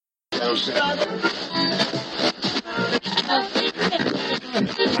This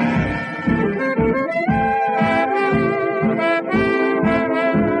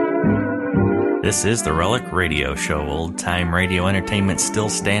is the Relic Radio Show, old-time radio entertainment still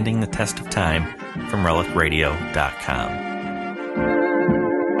standing the test of time, from relicradio.com.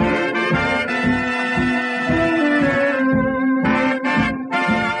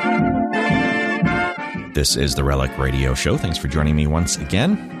 This is the Relic Radio Show. Thanks for joining me once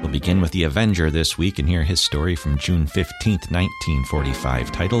again. We'll begin with the Avenger this week and hear his story from June 15th,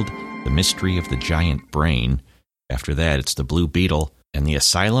 1945, titled The Mystery of the Giant Brain. After that, it's the Blue Beetle and the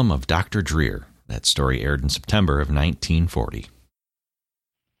Asylum of Dr. Dreer. That story aired in September of 1940.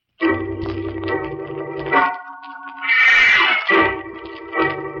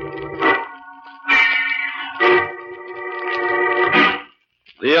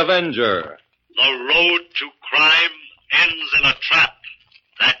 The Avenger. The road to crime ends in a trap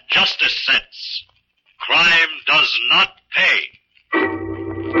that justice sets. Crime does not pay.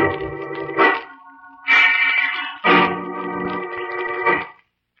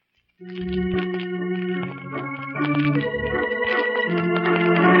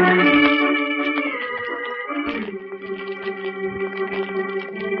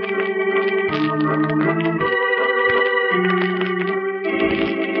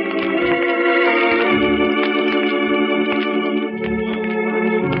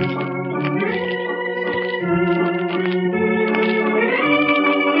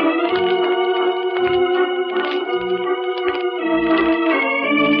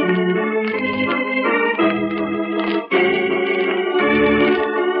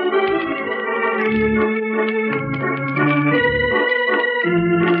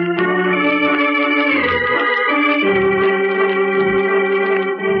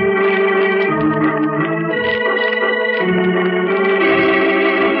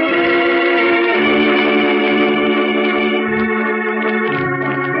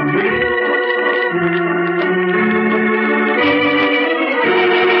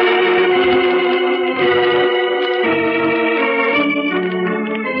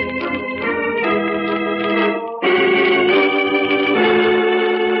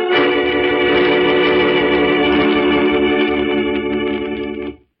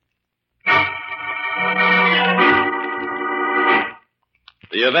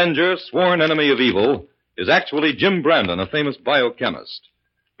 The Avenger, sworn enemy of evil, is actually Jim Brandon, a famous biochemist.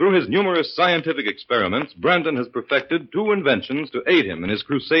 Through his numerous scientific experiments, Brandon has perfected two inventions to aid him in his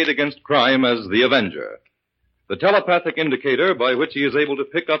crusade against crime as the Avenger: the telepathic indicator by which he is able to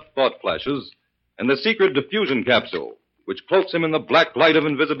pick up thought flashes, and the secret diffusion capsule, which cloaks him in the black light of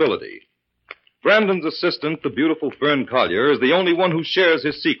invisibility. Brandon's assistant, the beautiful Fern Collier, is the only one who shares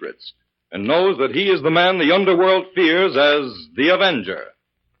his secrets and knows that he is the man the underworld fears as the Avenger.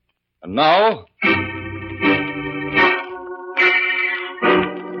 And now,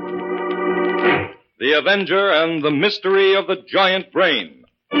 The Avenger and the Mystery of the Giant Brain.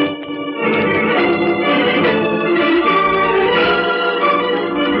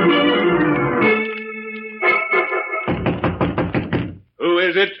 Who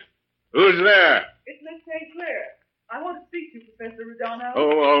is it? Who's there? It's Miss St. Clair. I want to speak to you, Professor Rodano.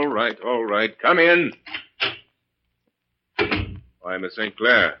 Oh, all right. Come in. Why, Miss St.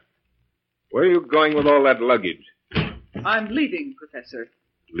 Clair, where are you going with all that luggage? I'm leaving, Professor.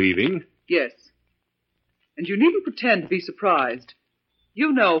 Leaving? Yes. And you needn't pretend to be surprised.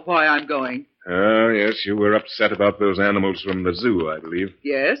 You know why I'm going. Oh, yes, you were upset about those animals from the zoo, I believe.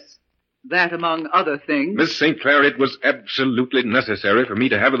 Yes. That among other things. Miss St. Clair, it was absolutely necessary for me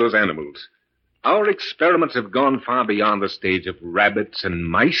to have those animals. Our experiments have gone far beyond the stage of rabbits and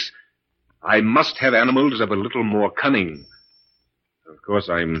mice. I must have animals of a little more cunning. Of course,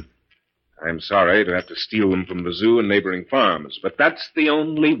 I'm sorry to have to steal them from the zoo and neighboring farms, but that's the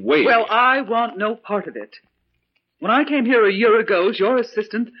only way. Well, I want no part of it. When I came here a year ago as your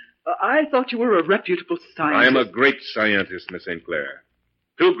assistant, I thought you were a reputable scientist. I am a great scientist, Miss St. Clair.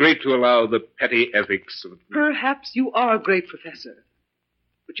 Too great to allow the petty ethics of... Perhaps you are a great professor,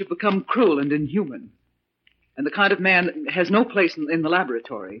 but you've become cruel and inhuman. And the kind of man has no place in the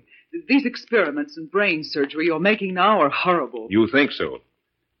laboratory. These experiments in brain surgery you're making now are horrible. You think so?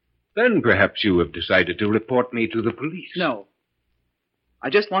 Then perhaps you have decided to report me to the police. No. I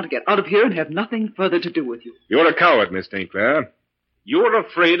just want to get out of here and have nothing further to do with you. You're a coward, Miss St. Clair. You're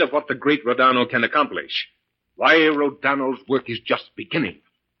afraid of what the great Rodano can accomplish. Why, Rodano's work is just beginning.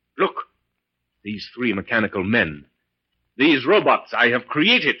 Look, these three mechanical men, these robots I have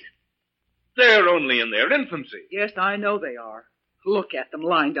created, they're only in their infancy. Yes, I know they are. Look at them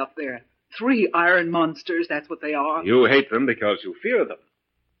lined up there. 3 iron monsters, that's what they are. You hate them because you fear them.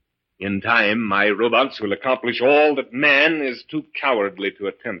 In time, my robots will accomplish all that man is too cowardly to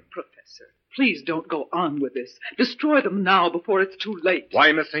attempt. Professor, please don't go on with this. Destroy them now before it's too late.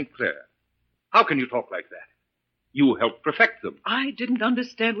 Why, Miss St. Clair? How can you talk like that? You helped perfect them. I didn't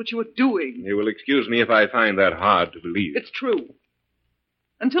understand what you were doing. You will excuse me if I find that hard to believe. It's true.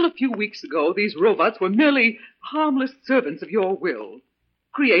 Until a few weeks ago, these robots were merely harmless servants of your will.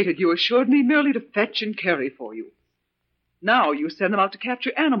 Created, you assured me, merely to fetch and carry for you. Now you send them out to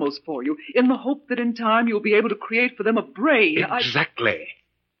capture animals for you, in the hope that in time you'll be able to create for them a brain. Exactly.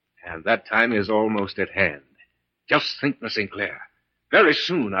 And that time is almost at hand. Just think, Miss St. Clair. Very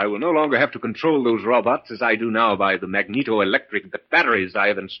soon I will no longer have to control those robots as I do now by the magneto-electric batteries I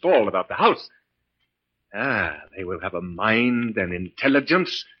have installed about the house. They will have a mind and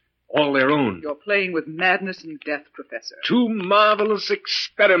intelligence all their own. You're playing with madness and death, Professor. Two marvelous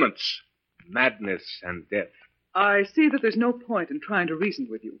experiments. Madness and death. I see that there's no point in trying to reason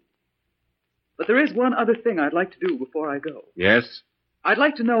with you. But there is one other thing I'd like to do before I go. Yes? I'd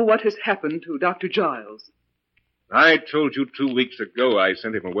like to know what has happened to Dr. Giles. I told you 2 weeks ago I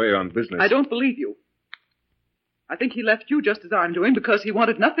sent him away on business. I don't believe you. I think he left you just as I'm doing because he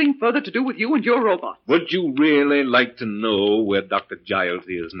wanted nothing further to do with you and your robot. Would you really like to know where Dr. Giles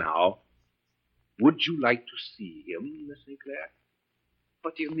is now? Would you like to see him, Miss St. Clair?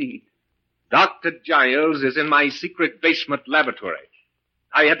 What do you mean? Dr. Giles is in my secret basement laboratory.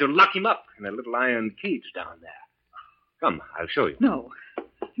 I had to lock him up in a little iron cage down there. Come, I'll show you. No.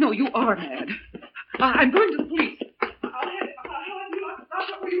 No, you are mad. I'm going to the police. I'll have you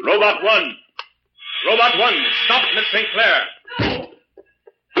locked up where you... Robot 1! Robot 1, stop Miss St. Clair! No!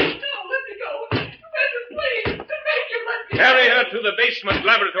 No, let me go! Professor, please! To make you let me Carry go. her to the basement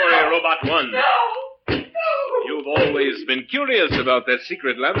laboratory, Robot 1. No! No! You've always been curious about that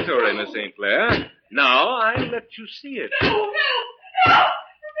secret laboratory, Miss St. Clair. Now I'll let you see it. No! No! No!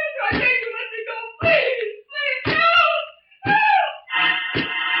 Professor, I beg you, let me go! Please! Please, no! No!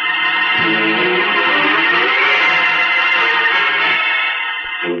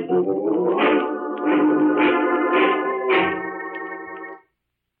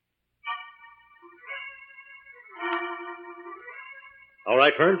 All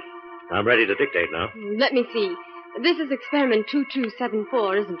right, Fern. I'm ready to dictate now. Let me see. This is experiment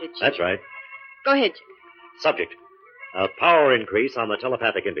 2274, isn't it, Jim? That's right. Go ahead, Jim. Subject. A power increase on the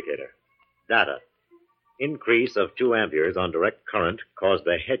telepathic indicator. Data. Increase of 2 amperes on direct current caused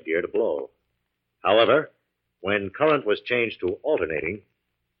the headgear to blow. However, when current was changed to alternating,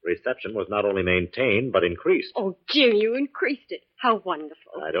 reception was not only maintained, but increased. Oh, Jim, you increased it. How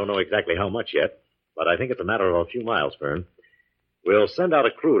wonderful. I don't know exactly how much yet, but I think it's a matter of a few miles, Fern. We'll send out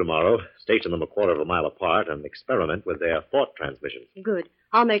a crew tomorrow, station them a quarter of a mile apart, and experiment with their thought transmissions. Good.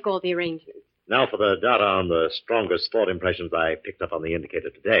 I'll make all the arrangements. Now for the data on the strongest thought impressions I picked up on the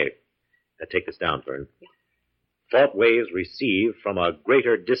indicator today. Take this down, Fern. Yeah. Thought waves received from a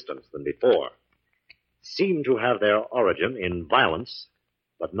greater distance than before seem to have their origin in violence,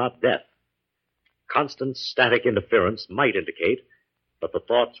 but not death. Constant static interference might indicate that the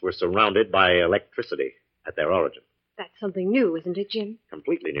thoughts were surrounded by electricity at their origin. That's something new, isn't it, Jim?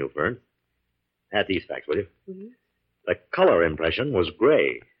 Completely new, Fern. Add these facts, will you? Mm-hmm. The color impression was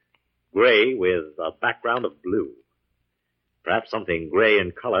gray. Gray with a background of blue. Perhaps something gray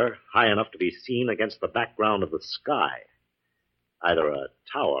in color, high enough to be seen against the background of the sky. Either a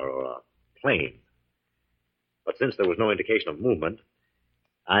tower or a plane. But since there was no indication of movement,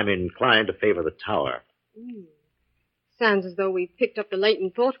 I'm inclined to favor the tower. Sounds as though we picked up the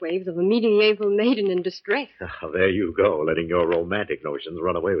latent thought waves of a medieval maiden in distress. There you go, letting your romantic notions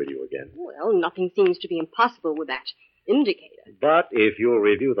run away with you again. Well, nothing seems to be impossible with that indicator. But if you'll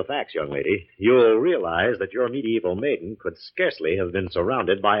review the facts, young lady, you'll realize that your medieval maiden could scarcely have been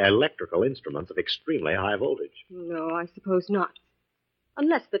surrounded by electrical instruments of extremely high voltage. No, I suppose not.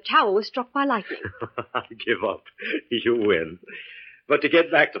 Unless the tower was struck by lightning. I give up. You win. But to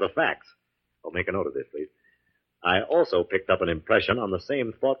get back to the facts, I'll make a note of this, please. I also picked up an impression on the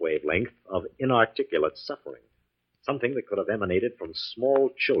same thought wavelength of inarticulate suffering. Something that could have emanated from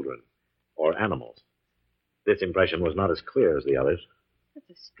small children or animals. This impression was not as clear as the others. That's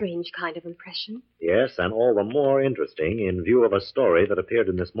a strange kind of impression. Yes, and all the more interesting in view of a story that appeared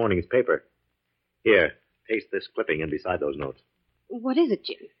in this morning's paper. Here, paste this clipping in beside those notes. What is it,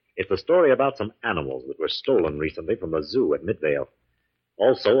 Jim? It's a story about some animals that were stolen recently from the zoo at Midvale.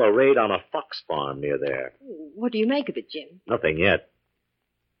 Also, a raid on a fox farm near there. What do you make of it, Jim? Nothing yet.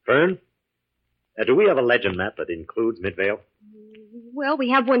 Fern, do we have a legend map that includes Midvale? Well, we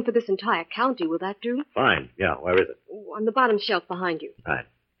have one for this entire county. Will that do? Fine. Yeah, where is it? On the bottom shelf behind you. Right.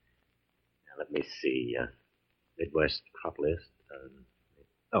 Now, let me see. Midwest crop list.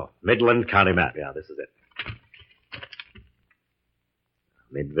 Oh, Midland County map. Yeah, this is it.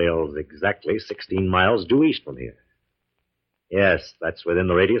 Midvale's exactly 16 miles due east from here. Yes, that's within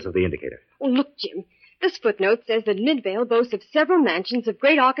the radius of the indicator. Oh, look, Jim. This footnote says that Midvale boasts of several mansions of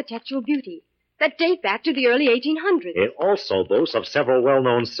great architectural beauty that date back to the early 1800s. It also boasts of several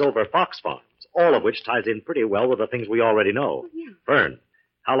well-known silver fox farms, all of which ties in pretty well with the things we already know. Oh, yeah. Fern,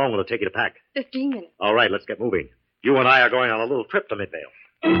 how long will it take you to pack? 15 minutes. All right, let's get moving. You and I are going on a little trip to Midvale.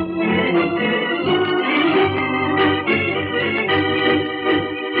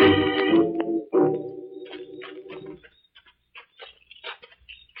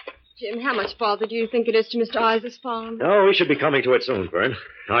 Jim, how much farther do you think it is to Mr. Iser's farm? Oh, we should be coming to it soon, Fern.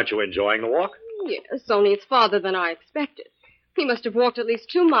 Aren't you enjoying the walk? Yes, only it's farther than I expected. We must have walked at least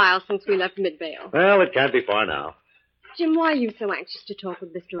 2 miles since we left Midvale. Well, it can't be far now. Jim, why are you so anxious to talk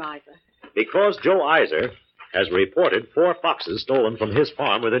with Mr. Iser? Because Joe Iser has reported 4 foxes stolen from his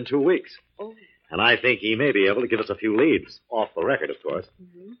farm within 2 weeks. Oh. And I think he may be able to give us a few leads. Off the record, of course.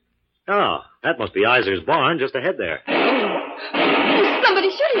 Mm-hmm. Oh, that must be Iser's barn just ahead there. There's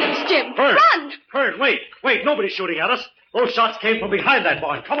somebody shooting at us, Jim. Fern! Run! Fern, wait! Nobody's shooting at us. Those shots came from behind that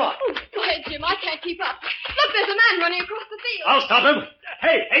barn. Come on. Oh, go ahead, Jim. I can't keep up. Look, there's a man running across the field. I'll stop him.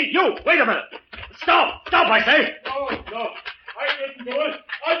 Hey, you! Wait a minute. Stop, I say. No. I didn't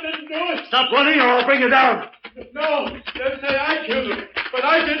do it. Stop running or I'll bring you down. No, they say I killed him. But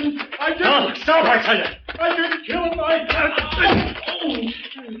I didn't. No, stop, I tell you. I didn't kill him.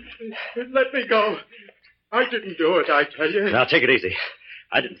 Let me go. I didn't do it, I tell you. Now, take it easy.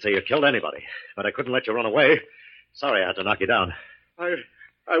 I didn't say you killed anybody, but I couldn't let you run away. Sorry I had to knock you down. I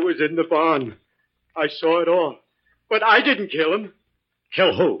was in the barn. I saw it all. But I didn't kill him.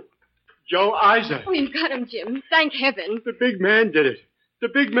 Kill who? Joe Iser. Oh, you got him, Jim. Thank heaven. The big man did it. The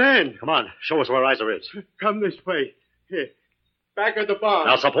big man. Come on, show us where Iser is. Come this way. Here. Back of the barn.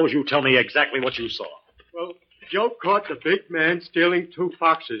 Now, suppose you tell me exactly what you saw. Well, Joe caught the big man stealing 2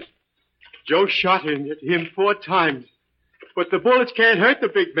 foxes. Joe shot him 4 times. But the bullets can't hurt the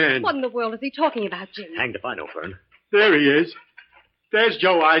big man. What in the world is he talking about, Jim? Hanged if I know, Fern. There he is. There's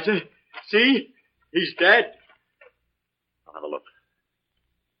Joe Iser. See? He's dead. I'll have a look.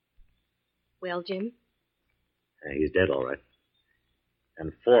 Well, Jim? Yeah, he's dead, all right.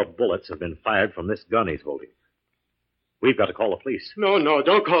 And 4 bullets have been fired from this gun he's holding. We've got to call the police. No,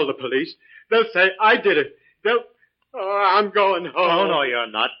 don't call the police. They'll say I did it. I'm going home. Oh, no, you're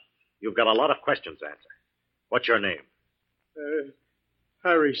not. You've got a lot of questions to answer. What's your name?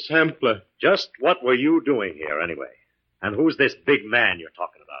 Harry Sampler. Just what were you doing here, anyway? And who's this big man you're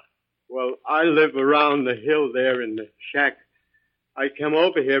talking about? Well, I live around the hill there in the shack. I come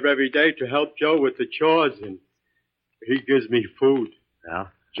over here every day to help Joe with the chores, and he gives me food. Yeah?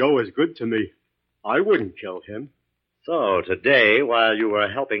 Joe is good to me. I wouldn't kill him. So, today, while you were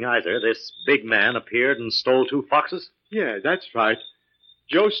helping Iser, this big man appeared and stole 2 foxes? Yeah, that's right.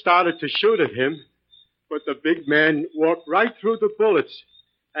 Joe started to shoot at him, but the big man walked right through the bullets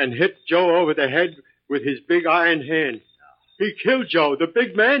and hit Joe over the head with his big iron hand. He killed Joe. The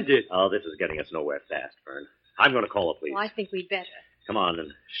big man did. Oh, this is getting us nowhere fast, Fern. I'm going to call the police. Well, I think we'd better. Come on,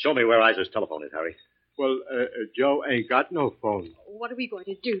 and show me where Iser's telephone is, Harry. Well, Joe ain't got no phone. What are we going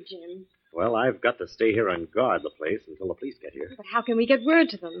to do, Jim? Well, I've got to stay here and guard the place until the police get here. But how can we get word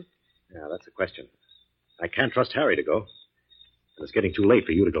to them? Yeah, that's the question. I can't trust Harry to go. And it's getting too late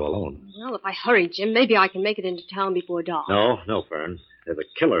for you to go alone. Well, if I hurry, Jim, maybe I can make it into town before dark. No, Fern. There's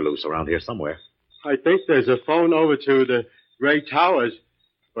a killer loose around here somewhere. I think there's a phone over to the Gray Towers,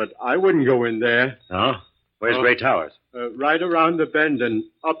 but I wouldn't go in there. Oh? Where's Gray Towers? Right around the bend and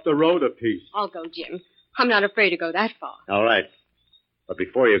up the road a piece. I'll go, Jim. I'm not afraid to go that far. All right. But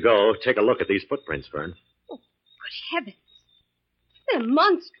before you go, take a look at these footprints, Fern. Oh, good heavens. They're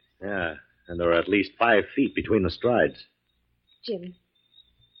monstrous. Yeah, and there are at least 5 feet between the strides. Jim,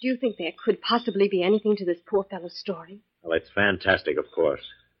 do you think there could possibly be anything to this poor fellow's story? Well, it's fantastic, of course.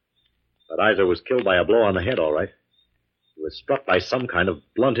 But Iser was killed by a blow on the head, all right. He was struck by some kind of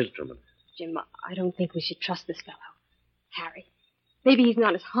blunt instrument. Jim, I don't think we should trust this fellow. Harry, maybe he's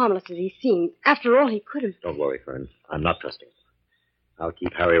not as harmless as he seems. After all, he could have... Don't worry, Fern. I'm not trusting him. I'll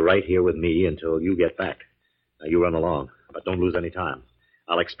keep Harry right here with me until you get back. Now, you run along, but don't lose any time.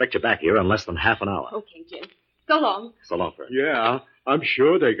 I'll expect you back here in less than half an hour. Okay, Jim. So long. So long, Fern. Yeah, I'm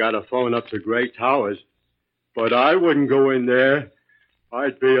sure they got a phone up to Gray Towers. But I wouldn't go in there.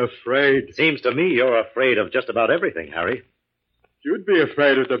 I'd be afraid. Seems to me you're afraid of just about everything, Harry. You'd be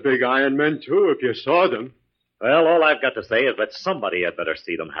afraid of the big iron men, too, if you saw them. Well, all I've got to say is that somebody had better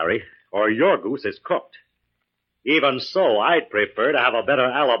see them, Harry, or your goose is cooked. Even so, I'd prefer to have a better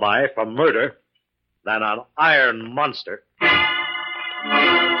alibi for murder than an iron monster.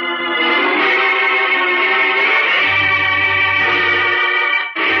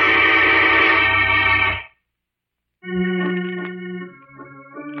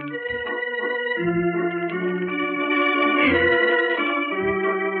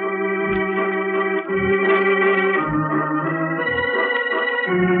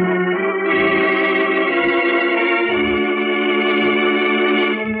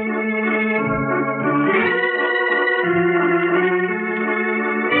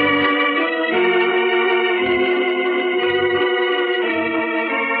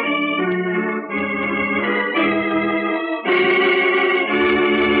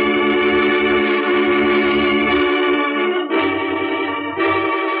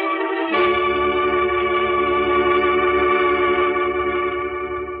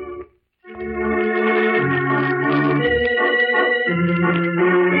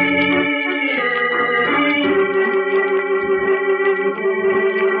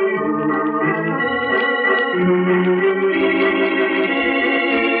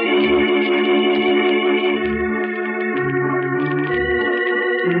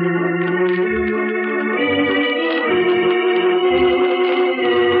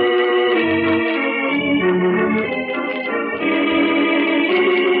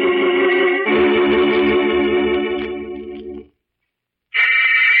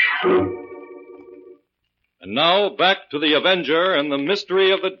 to the Avenger and the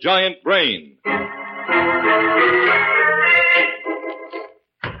mystery of the giant brain.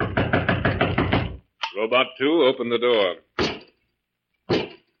 Robot 2, open the door.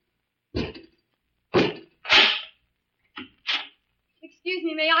 Excuse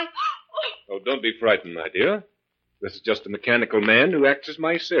me, may I? Oh, don't be frightened, my dear. This is just a mechanical man who acts as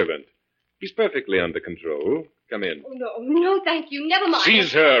my servant. He's perfectly under control. Come in. Oh, no, thank you. Never mind.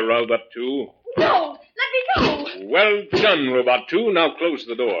 Seize her, Robot 2. No, let me go. Well done, Robot 2. Now close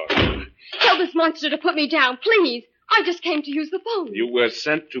the door. Tell this monster to put me down, please. I just came to use the phone. You were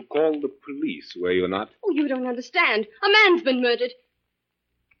sent to call the police, were you not? Oh, you don't understand. A man's been murdered.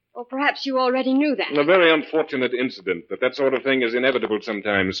 Or perhaps you already knew that. A very unfortunate incident, but that sort of thing is inevitable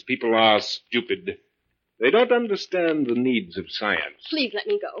sometimes. People are stupid. They don't understand the needs of science. Please let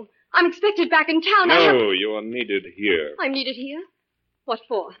me go. I'm expected back in town. No, you are needed here. I'm needed here? What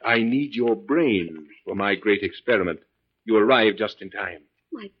for? I need your brain for my great experiment. You arrived just in time.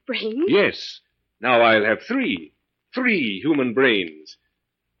 My brain? Yes. Now I'll have three human brains.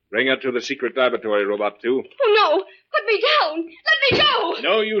 Bring her to the secret laboratory, Robot 2. Oh, no. Put me down. Let me go.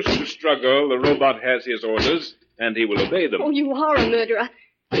 No use to struggle. The robot has his orders, and he will obey them. Oh, you are a murderer.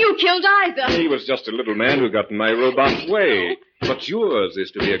 You killed Isa. He was just a little man who got in my robot's way. But yours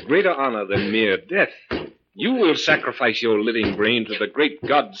is to be a greater honor than mere death. You will sacrifice your living brain to the great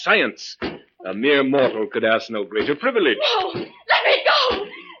god science. A mere mortal could ask no greater privilege. No. Let me go.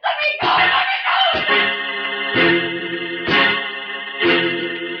 Let me go. Let me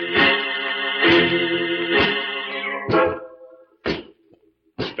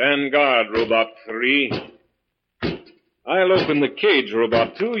go. Stand guard, Robot 3. I'll open the cage,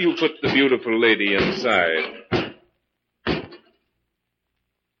 Robot 2. You put the beautiful lady inside.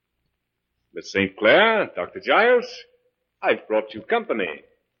 Miss St. Clair, Dr. Giles, I've brought you company.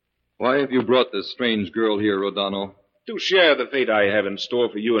 Why have you brought this strange girl here, Rodano? To share the fate I have in store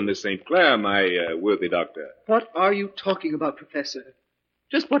for you and Miss St. Clair, my worthy doctor. What are you talking about, Professor?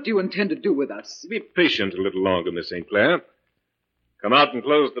 Just what do you intend to do with us? Be patient a little longer, Miss St. Clair. Come out and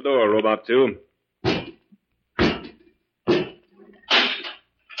close the door, Robot 2.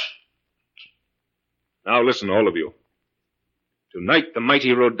 Now listen, all of you. Tonight, the mighty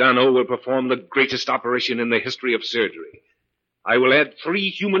Rodano will perform the greatest operation in the history of surgery. I will add 3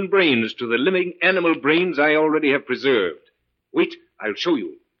 human brains to the living animal brains I already have preserved. Wait, I'll show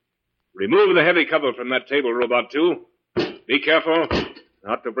you. Remove the heavy cover from that table, Robot 2. Be careful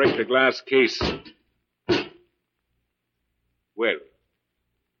not to break the glass case. Well,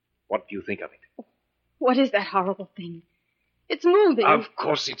 what do you think of it? What is that horrible thing? It's moving. Of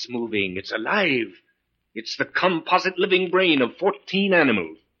course it's moving. It's alive. It's the composite living brain of 14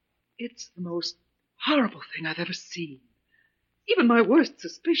 animals. It's the most horrible thing I've ever seen. Even my worst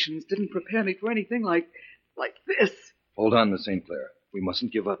suspicions didn't prepare me for anything like this. Hold on, Miss St. Clair. We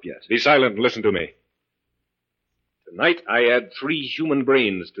mustn't give up yet. Be silent and listen to me. Tonight I add 3 human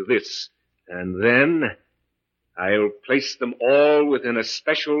brains to this, and then I'll place them all within a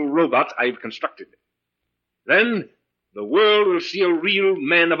special robot I've constructed. Then the world will see a real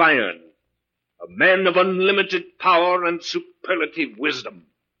man of iron, a man of unlimited power and superlative wisdom.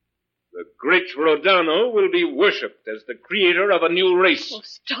 The great Rodano will be worshipped as the creator of a new race. Oh,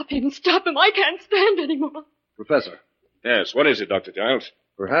 stop him. I can't stand anymore. Professor. Yes, what is it, Dr. Giles?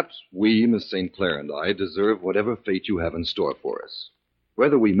 Perhaps we, Miss St. Clair and I, deserve whatever fate you have in store for us.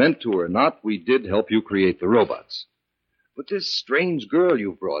 Whether we meant to or not, we did help you create the robots. But this strange girl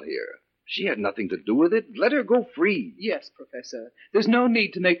you've brought here, she had nothing to do with it. Let her go free. Yes, Professor. There's no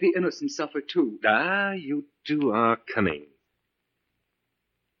need to make the innocent suffer, too. Ah, you two are cunning.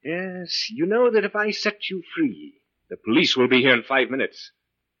 Yes, you know that if I set you free, the police will be here in 5 minutes.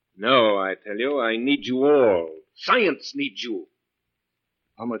 No, I tell you, I need you all. Science needs you.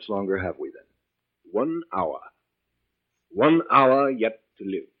 How much longer have we then? 1 hour. 1 hour yet to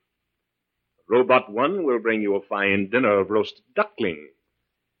live. Robot 1 will bring you a fine dinner of roasted duckling.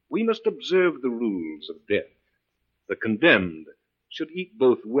 We must observe the rules of death. The condemned should eat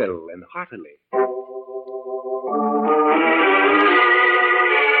both well and heartily.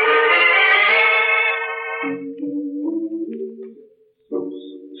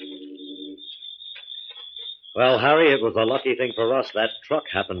 Well, Harry, it was a lucky thing for us that truck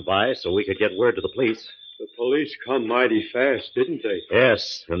happened by so we could get word to the police. The police come mighty fast, didn't they?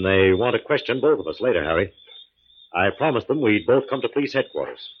 Yes, and they want to question both of us later, Harry. I promised them we'd both come to police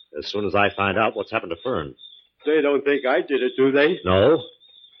headquarters as soon as I find out what's happened to Fern. They don't think I did it, do they? No.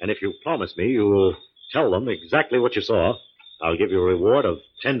 And if you promise me you'll tell them exactly what you saw, I'll give you a reward of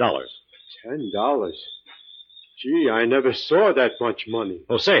 $10. $10? Gee, I never saw that much money.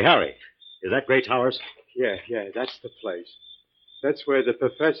 Oh, say, Harry, is that Gray Towers? Yeah, that's the place. That's where the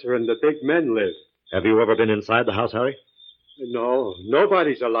professor and the big men live. Have you ever been inside the house, Harry? No,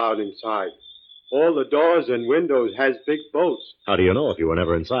 nobody's allowed inside. All the doors and windows has big bolts. How do you know if you were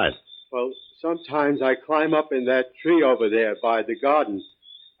never inside? Well, sometimes I climb up in that tree over there by the garden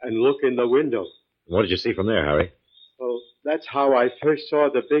and look in the window. What did you see from there, Harry? Well, that's how I first saw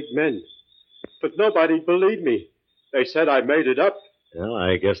the big men. But nobody believed me. They said I made it up. Well,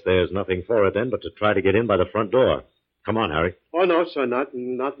 I guess there's nothing for it then but to try to get in by the front door. Come on, Harry. Oh, no, sir, not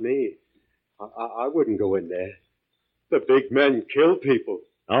me. I wouldn't go in there. The big men kill people.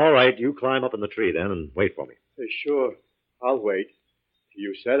 All right, you climb up in the tree then and wait for me. Sure, I'll wait.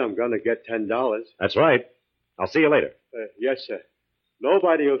 You said I'm going to get $10. That's right. I'll see you later. Yes, sir.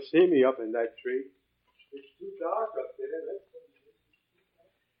 Nobody will see me up in that tree. It's too dark up there.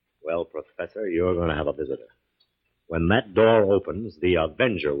 Well, Professor, you're going to have a visitor. When that door opens, the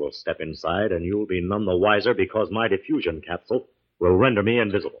Avenger will step inside, and you'll be none the wiser because my diffusion capsule will render me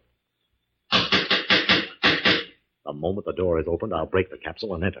invisible. The moment the door is opened, I'll break the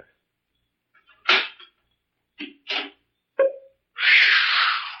capsule and enter.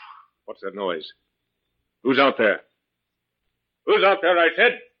 What's that noise? Who's out there? Who's out there, I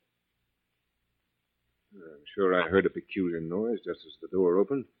said? I'm sure I heard a peculiar noise just as the door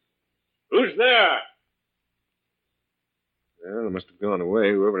opened. Who's there? Well, it must have gone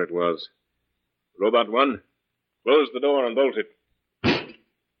away, whoever it was. Robot 1, close the door and bolt it.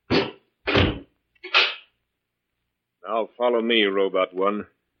 Now follow me, Robot 1.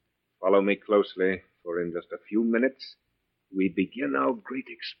 Follow me closely, for in just a few minutes, we begin our great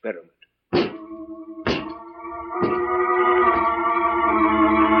experiment.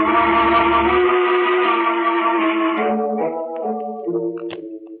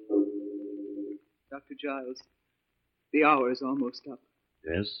 Dr. Giles, the hour is almost up.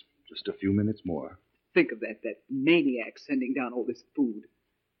 Yes, just a few minutes more. Think of that maniac sending down all this food.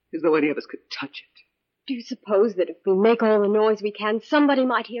 As though any of us could touch it. Do you suppose that if we make all the noise we can, somebody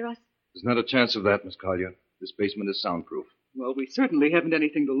might hear us? There's not a chance of that, Miss Collier. This basement is soundproof. Well, we certainly haven't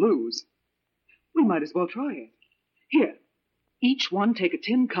anything to lose. We might as well try it. Here, each one take a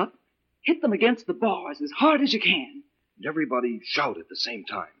tin cup, hit them against the bars as hard as you can. And everybody shout at the same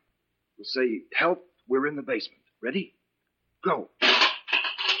time. We'll say, help, we're in the basement. Ready? Go.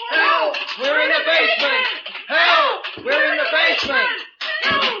 Help! We're in the basement! Help! We're in the basement!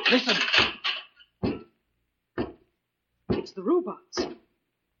 Help! Listen. It's the robots.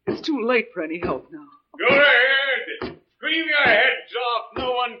 It's too late for any help now. Go ahead! Scream your heads off.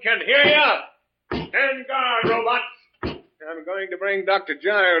 No one can hear you. Stand guard, robots. I'm going to bring Dr.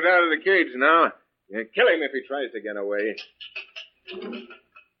 Giles out of the cage now. Kill him if he tries to get away.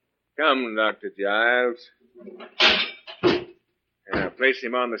 Come, Dr. Giles. Place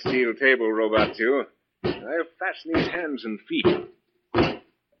him on the steel table, Robot 2. I'll fasten his hands and feet. Oh,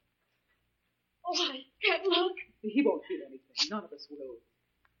 I can't look. He won't feel anything. None of us will.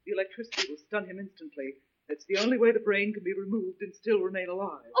 The electricity will stun him instantly. That's the only way the brain can be removed and still remain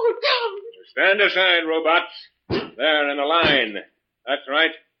alive. Oh, don't! Stand aside, robots. There, in a line. That's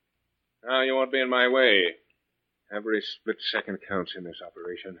right. Now you won't be in my way. Every split second counts in this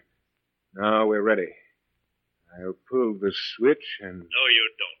operation. Now we're ready. I'll pull the switch and... No,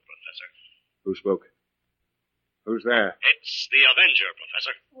 you don't, Professor. Who spoke? Who's there? It's the Avenger,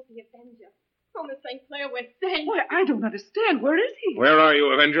 Professor. Oh, the Avenger. Oh, Miss St. Clair, we're safe. Why, I don't understand. Where is he? Where are you,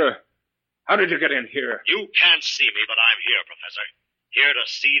 Avenger? How did you get in here? You can't see me, but I'm here, Professor. Here to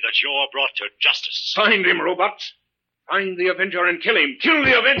see that you're brought to justice. Find him, robots. Find the Avenger and kill him. Kill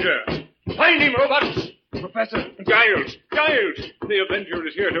the Avenger. Find him, robots. Professor! Giles! The Avenger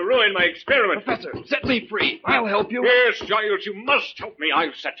is here to ruin my experiment. Professor, set me free. I'll help you. Yes, Giles, you must help me.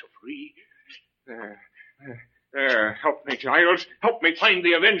 I'll set you free. There. Help me, Giles. Help me find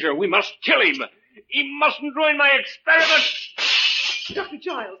the Avenger. We must kill him. He mustn't ruin my experiment. Dr.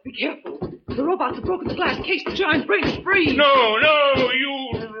 Giles, be careful. The robots have broken the glass case. The giant brain is free. No,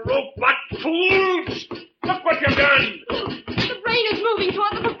 you robot fools! Look what you've done! The brain is moving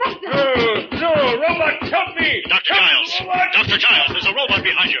toward the professor. No, robots, help me! Dr. Giles! Dr. Giles, there's a robot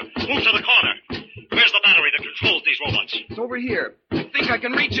behind you. Move to the corner. Where's the battery that controls these robots? It's over here. I think I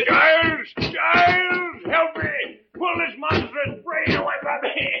can reach it. Giles! Help me! Pull this monstrous brain away from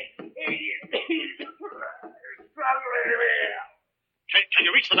me! He's struggling me. Can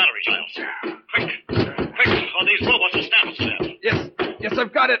you reach the battery, Giles? Quick, or these robots will snap us to death. Yes,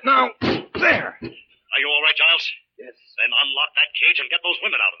 I've got it now. There. Are you all right, Giles? Yes. Then unlock that cage and get those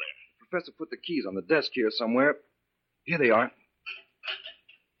women out of there. The professor put the keys on the desk here somewhere. Here they are.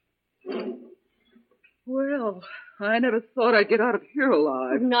 Well, I never thought I'd get out of here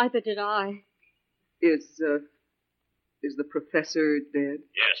alive. Neither did I. Is the professor dead?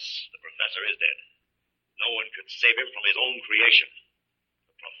 Yes, the professor is dead. No one could save him from his own creation.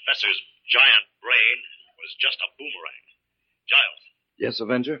 The professor's giant brain was just a boomerang. Giles. Yes,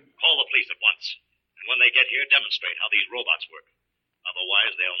 Avenger? Call the police at once. And when they get here, demonstrate how these robots work.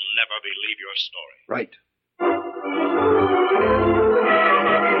 Otherwise, they'll never believe your story. Right.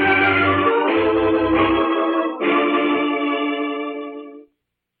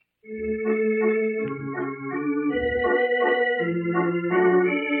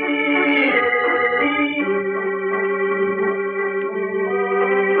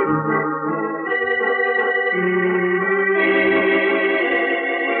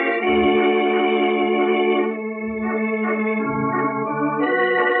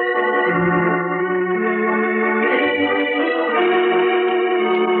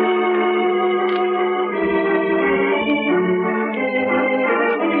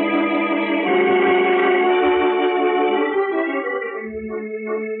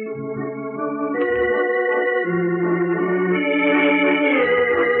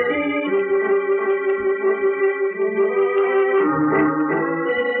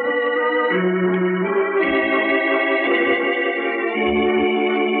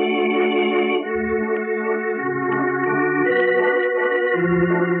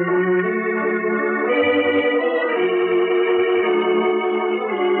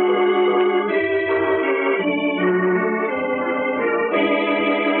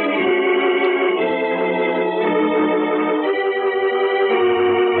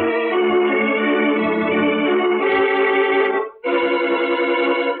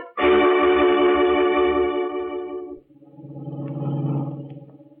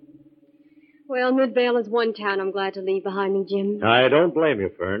 Well, Midvale is one town I'm glad to leave behind me, Jim. I don't blame you,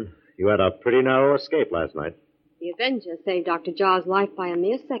 Fern. You had a pretty narrow escape last night. The Avenger saved Dr. Jaw's life by a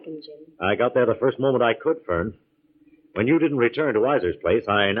mere second, Jim. I got there the first moment I could, Fern. When you didn't return to Weiser's place,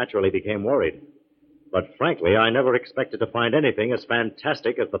 I naturally became worried. But frankly, I never expected to find anything as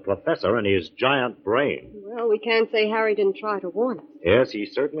fantastic as the professor and his giant brain. Well, we can't say Harry didn't try to warn us. Yes, he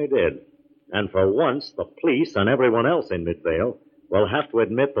certainly did. And for once, the police and everyone else in Midvale will have to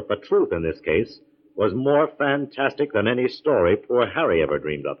admit that the truth in this case was more fantastic than any story poor Harry ever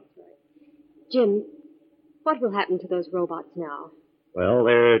dreamed of. Jim, what will happen to those robots now? Well,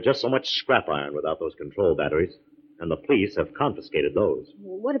 they're just so much scrap iron without those control batteries, and the police have confiscated those.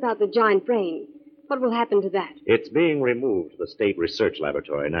 What about the giant brain? What will happen to that? It's being removed to the state research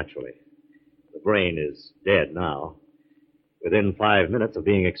laboratory, naturally. The brain is dead now. Within 5 minutes of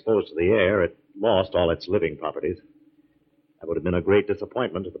being exposed to the air, it lost all its living properties. That would have been a great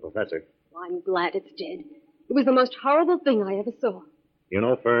disappointment to the professor. Well, I'm glad it's dead. It was the most horrible thing I ever saw. You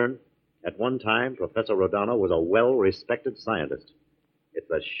know, Fern, at one time, Professor Rodano was a well-respected scientist.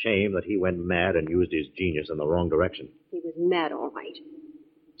 It's a shame that he went mad and used his genius in the wrong direction. He was mad, all right.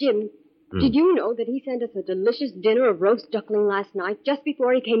 Jim, did you know that he sent us a delicious dinner of roast duckling last night, just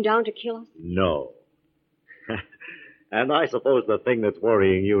before he came down to kill us? No. And I suppose the thing that's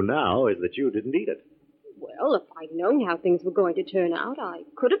worrying you now is that you didn't eat it. Well, if I'd known how things were going to turn out, I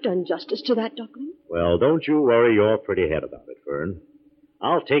could have done justice to that duckling. Well, don't you worry your pretty head about it, Fern.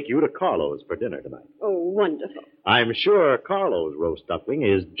 I'll take you to Carlo's for dinner tonight. Oh, wonderful. I'm sure Carlo's roast duckling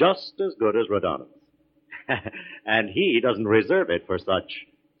is just as good as Rodano's. And he doesn't reserve it for such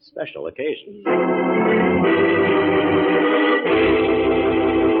special occasions.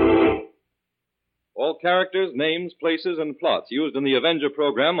 All characters, names, places, and plots used in the Avenger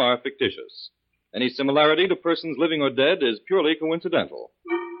program are fictitious. Any similarity to persons living or dead is purely coincidental.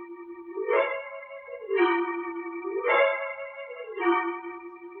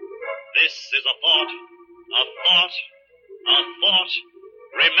 This is a thought, a thought, a thought.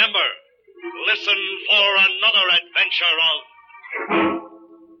 Remember, listen for another adventure of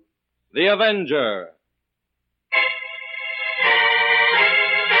The Avenger.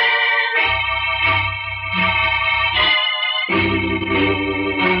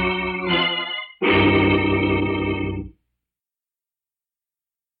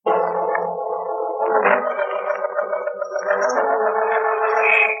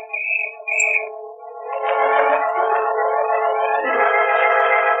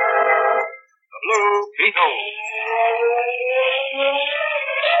 Beetle.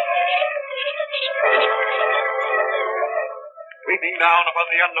 Sweeping down upon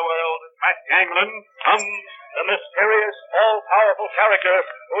the underworld and past gangland comes the mysterious, all-powerful character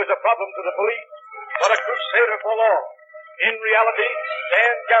who is a problem to the police, but a crusader for law. In reality,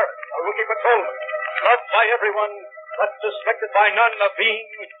 Dan Garrett, a rookie patrolman, loved by everyone, but suspected by none of being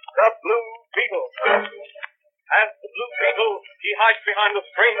the Blue Beetle. As the Blue Beetle, he hides behind a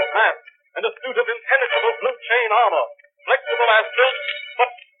strange mask, and a suit of impenetrable blue chain armor, flexible as silk,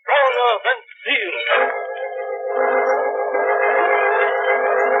 but stronger than steel.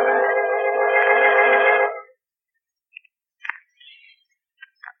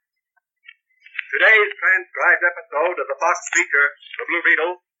 Today's transcribed episode of the Fox feature, The Blue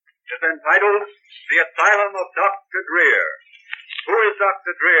Beetle, is entitled The Asylum of Dr. Dreer. Who is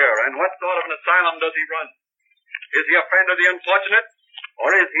Dr. Dreer, and what sort of an asylum does he run? Is he a friend of the unfortunate, or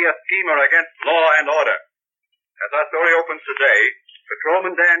is he a schemer against law and order? As our story opens today,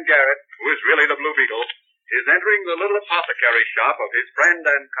 Patrolman Dan Garrett, who is really the Blue Beetle, is entering the little apothecary shop of his friend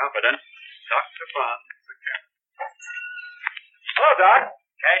and confidant, Dr. Franz the Cat. Hello, Doc.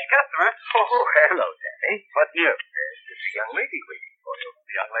 Cash customer. Oh, hello, Danny. What news? There's a young lady waiting for you.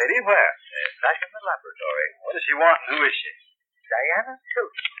 The young lady where? Back in the laboratory. What does she want, and who is she? Diana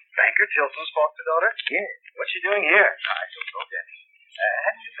Tilton. Banker Tilton's foster daughter? Yes. What's she doing here? I don't know, Danny.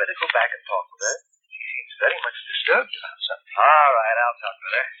 Hadn't you better go back and talk with her? She seems very much disturbed about something. All right, I'll talk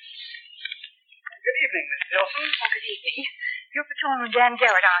with her. Good evening, Miss Tilton. Oh, good evening. You're Patrolman Dan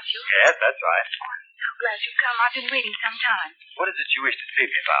Garrett, aren't you? Yes, that's right. Oh, I'm so glad you've come. I've been waiting some time. What is it you wish to see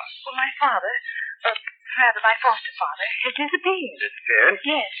me about? Well, my father, rather my foster father, has disappeared. Disappeared?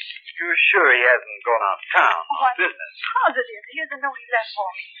 Yes. You're sure he hasn't gone out of town Oh, on I'm business? positive. Here's a note he left for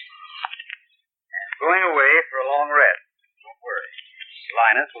me. Going away for a long rest. Don't worry.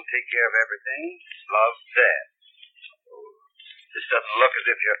 Linus will take care of everything. Love, Dad. Oh, this doesn't look as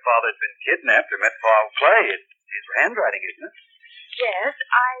if your father's been kidnapped or met foul play. It's his handwriting, isn't it? Yes,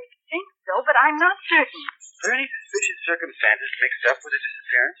 I think so, but I'm not certain. Are there any suspicious circumstances mixed up with the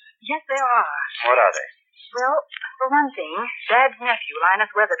disappearance? Yes, there are. What are they? Well, for one thing, Dad's nephew,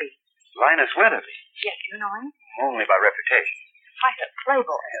 Linus Weatherby. Linus Weatherby? Yes, you know him? Only by reputation. Quite a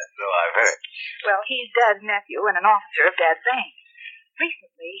playboy. Yes, so I've heard. Well, he's Dad's nephew and an officer of Dad's bank.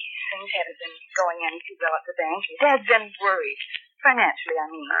 Recently, things haven't been going any too well at the bank. Dad's been worried. Financially, I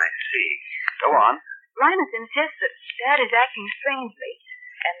mean. I see. Go on. Linus insists that Dad is acting strangely,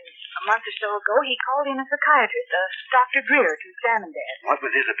 and a month or so ago he called in a psychiatrist, Dr. Dreer, to examine Dad. What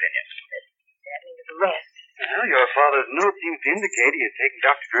was his opinion? That Dad needed a rest. Well, your father's note seems to indicate he has taken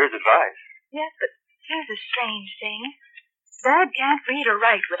Dr. Dreer's advice. Yes, but here's a strange thing. Dad can't read or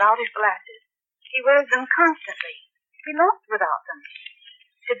write without his glasses. He wears them constantly. He lost without them.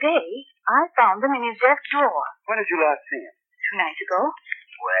 Today, I found them in his desk drawer. When did you last see him? 2 nights ago.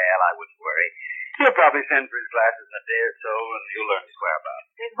 Well, I wouldn't worry. He'll probably send for his glasses in a day or so, and you'll learn his whereabouts.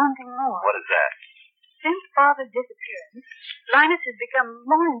 There's one thing more. What is that? Since Father's disappearance, Linus has become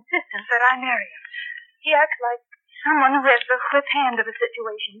more insistent that I marry him. He acts like someone who has the whip hand of a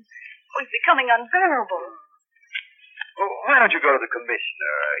situation. Oh, he's becoming unbearable. Well, why don't you go to the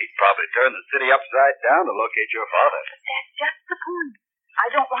commissioner? He'd probably turn the city upside down to locate your father. But that's just the point. I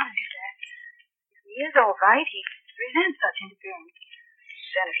don't want to do that. If he is all right, he resents such interference.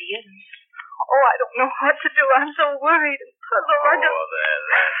 Then if he isn't, oh, I don't know what to do. I'm so worried and puzzled.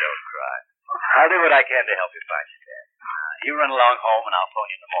 There, don't cry. I'll do what I can to help you find your dad. You run along home, and I'll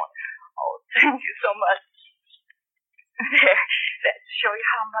phone you in the morning. Oh, thank you so much. There, that's to show you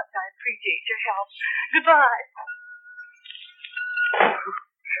how much I appreciate your help. Goodbye.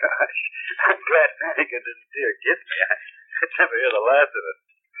 Gosh, I'm glad Mannigan didn't dare kiss me. I'd never hear the last of it.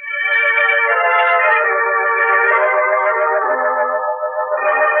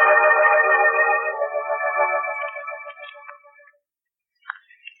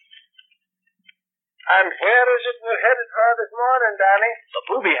 And where is it we're headed for this morning, Danny? The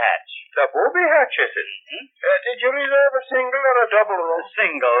booby hatch. The booby hatch, is it? Did you reserve a single or a double room? A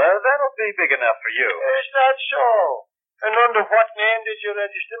single. That'll be big enough for you. Is that so? And under what name did you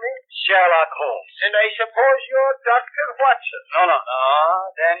register me? Sherlock Holmes. And I suppose you're Dr. Watson. No.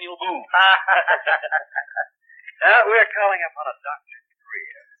 Daniel Boone. We're calling upon a Dr.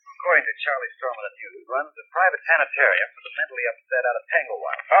 Dreer. According to Charlie Storm of the News, runs a private sanitarium for the mentally upset out of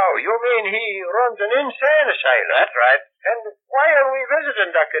Tanglewild. Oh, you mean he runs an insane asylum? That's right. And why are we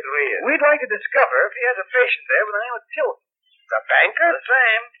visiting Dr. Dreer? We'd like to discover if he has a patient there with the name of Tilton. The banker? The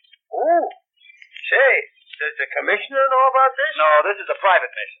same. Oh. Say, does the commissioner know about this? No, this is a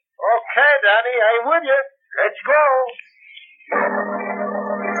private mission. Okay, Danny, I'm with you. Let's go.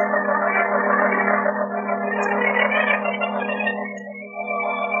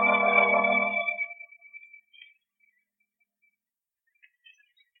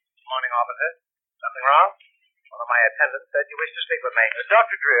 Morning, officer. Something wrong? One of my attendants said you wished to speak with me.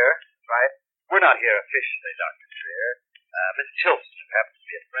 Dr. Dreer, right? We're not here officially, Dr. Dreer. Miss Tilton, who happens to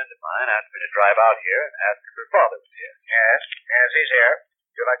be a friend of mine, asked me to drive out here and ask if her father was here. Yes, he's here.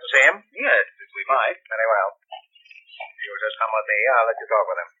 Would you like to see him? Yes, if we might. Very well. You just come with me. I'll let you talk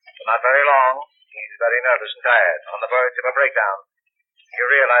with him. But not very long. He's very nervous and tired, on the verge of a breakdown. You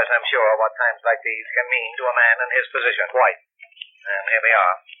realize, I'm sure, what times like these can mean to a man in his position. Quite. And here we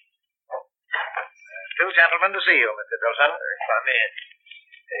are. Two gentlemen to see you, Mr. Wilson. Come in.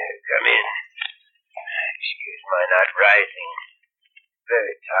 Come in. Excuse my not rising.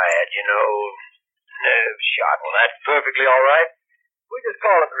 Very tired, you know. Nerve shot. Well, that's perfectly all right. We just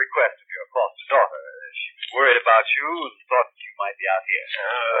called at the request of your foster daughter. She was worried about you and thought you might be out here.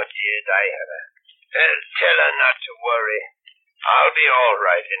 Oh, did I? Tell her not to worry. I'll be all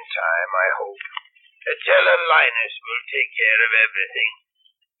right in time, I hope. Tell her Linus will take care of everything.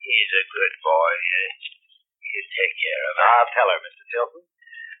 He's a good boy. He'll take care of her. I'll tell her, Mr. Tilton.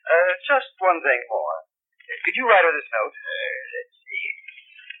 Just one thing more. Could you write her this note? Let's see.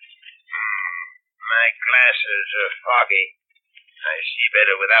 My glasses are foggy. I see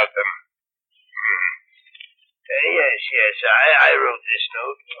better without them. Yes, I wrote this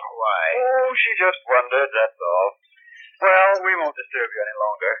note. Why? Oh, she just wondered, that's all. Well, we won't disturb you any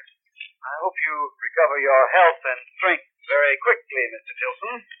longer. I hope you recover your health and strength very quickly, Mr.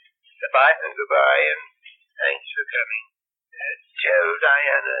 Tilton. Goodbye. Goodbye, and thanks for coming. Tell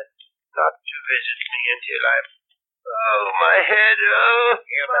Diana not to visit me until I'm... Oh, my head, oh,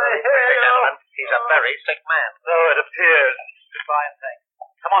 You my better head, quickly, oh. gentlemen. He's a very sick man. So it appears. Goodbye and thanks.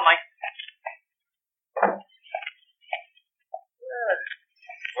 Come on, Mike.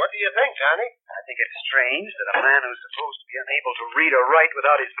 What do you think, Johnny? I think it's strange that a man who's supposed to be unable to read or write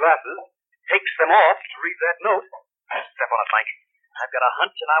without his glasses takes them off to read that note. Step on it, Mike. I've got a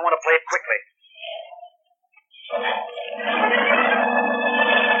hunch and I want to play it quickly.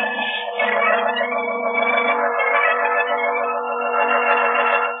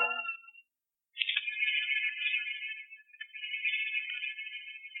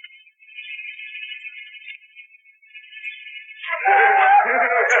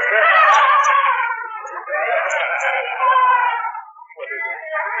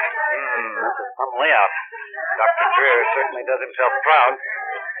 That's a fun layout. Dr. Dreer certainly does himself proud.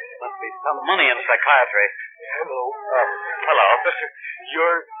 Must be some money in psychiatry. Hello. Hello.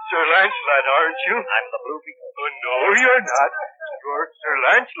 You're Sir Lancelot, aren't you? I'm the Blue Beetle. Oh, no, you're not. You're Sir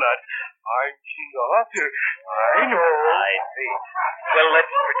Lancelot. I'm King Arthur. I know. I see. Well, let's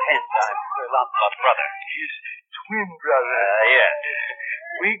pretend I'm Sir Lancelot's brother. His twin brother. Yes.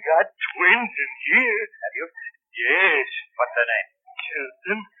 We got twins in here. Have you? Yes. What's their name?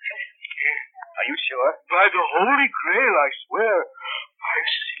 Tilton. Are you sure? By the Holy Grail, I swear.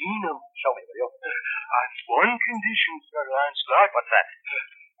 I've seen them. Show me, will you? On one condition, Sir Lancelot. What's that?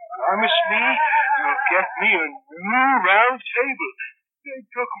 Promise me you'll get me a new round table. They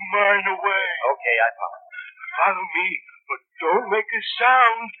took mine away. Okay, I promise. Follow me, but don't make a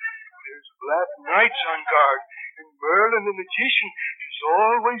sound. There's black knights on guard, and Merlin the magician is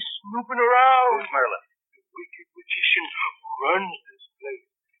always snooping around. Who's Merlin? The wicked magician who runs this place.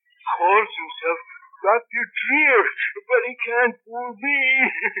 Calls himself Dr. Dreer, but he can't fool me.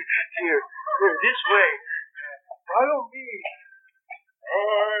 Here, this way. Follow me. I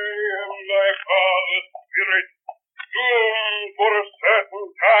am thy father's spirit, doomed for a certain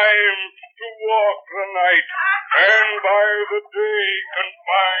time to walk the night, and by the day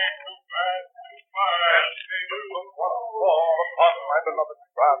confined to fast and fast. Fall upon my beloved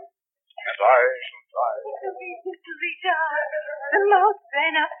France, and I shall die. History dark, the mouse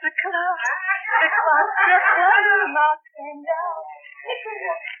ran up the cloud. The clock struck one, the mouse ran down.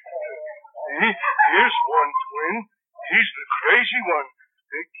 See, here's one twin. He's the crazy one.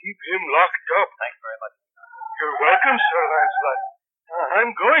 They keep him locked up. Thanks very much. You're welcome, Sir Lancelot.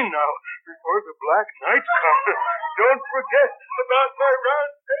 I'm going now, before the Black Knights come. Don't forget about my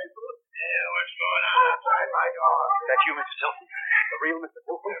round table. Yeah, what's going on outside my door? Is that you, Mr. Tilton? The real Mr.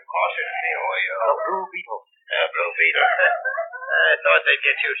 Tilton? Of course it's me. Who are you? The Blue Beetle. Blue Beetle. I thought they'd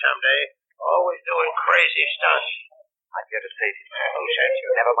get you someday. Always doing crazy stunts. I'm here to save you. Who sent you?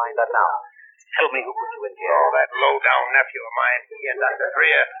 Never mind that now. Tell me who put you in here. Oh, that low-down nephew of mine. He and Dr.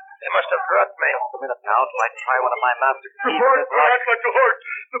 Dreer. They must have drugged me. Just a minute now till I try one of my master To keys. horse, Sir Lancelot, to horse.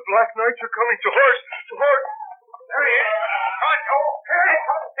 The Black Knights are coming. To horse, to horse. There he is. Come on, Joe. Here he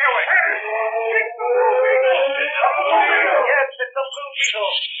comes. Stay away. Yes, it's the Blue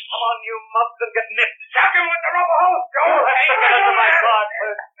Beetle. Come on, you mugs, and get nipped. Shock him with the rubber hose, Joe. That's the man of my God.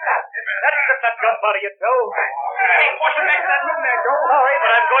 That's just that gun body, you Joe. Hey, what's the next that room there, Joe? Sorry, but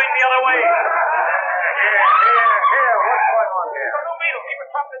I'm going the other way. Here. What's going on here? Blue Beetle, keep it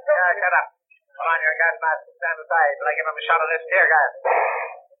from the Yeah, shut up. Put on your gas mask and stand aside till I give him a shot of this tear gas.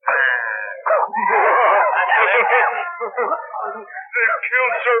 They've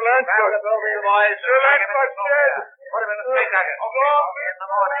killed Sir Lancelot. Boys. Sir Lancelot's dead. Put him in the straitjacket. In the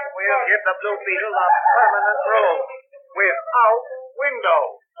morning, we'll give the Blue Beetle a permanent room without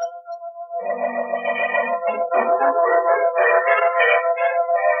windows.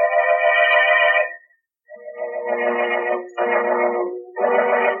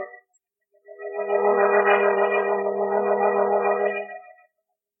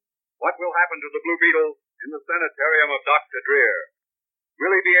 What will happen to the Blue Beetle in the sanitarium of Dr. Dreer?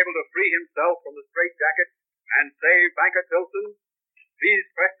 Will he be able to free himself from the straitjacket and save Banker Tilson? These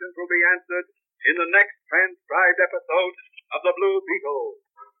questions will be answered in the next transcribed episode of The Blue Beetle.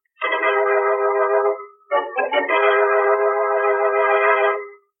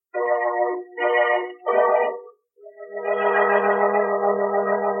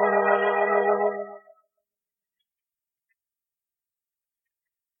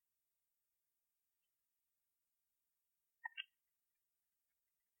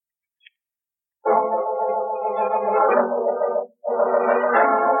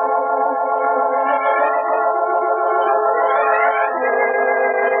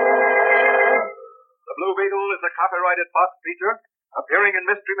 Copyrighted Fox feature appearing in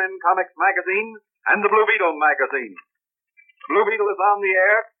Mystery Men Comics magazine and the Blue Beetle magazine. The Blue Beetle is on the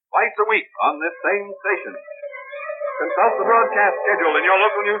air twice a week on this same station. Consult the broadcast schedule in your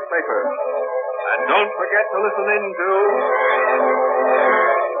local newspaper. And don't forget to listen in to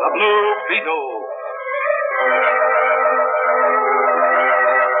The Blue Beetle.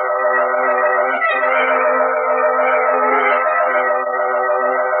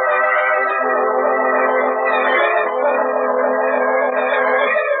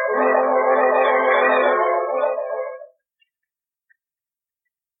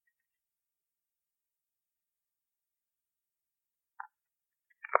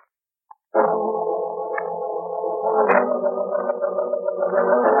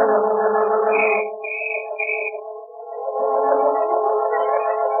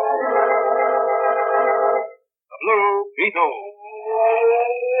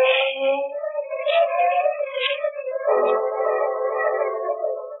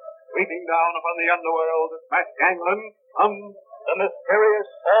 Sweeping down upon the underworld at Matt Gangland comes the mysterious,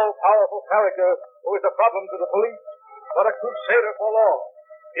 all-powerful character who is a problem to the police, but a crusader for law.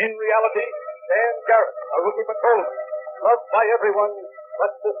 In reality, Dan Garrett, a rookie patrolman, loved by everyone,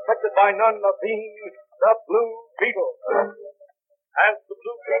 but suspected by none of being the Blue Beetle. As the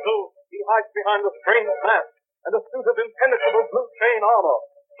Blue Beetle, he hides behind a strange mask and a suit of impenetrable blue chain armor,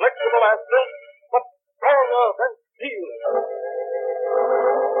 flexible as silk, but stronger than steel.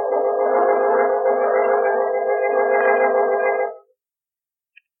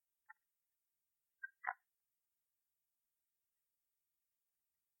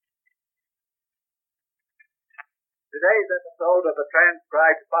 Today's episode of the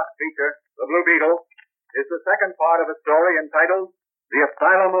transcribed Fox feature, The Blue Beetle, is the second part of a story entitled The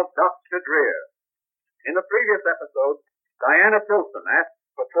Asylum of Dr. Dreer. In the previous episode, Diana Tilson asked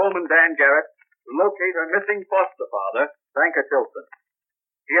Patrolman Dan Garrett to locate her missing foster father, Banker Tilson.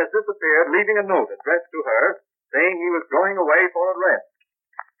 He has disappeared, leaving a note addressed to her, saying he was going away for a rest.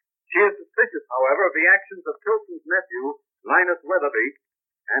 She is suspicious, however, of the actions of Tilson's nephew, Linus Weatherby,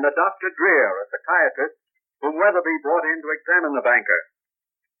 and a Dr. Dreer, a psychiatrist, whom Weatherby brought in to examine the banker.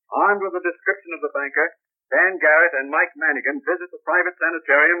 Armed with a description of the banker, Dan Garrett and Mike Manigan visit the private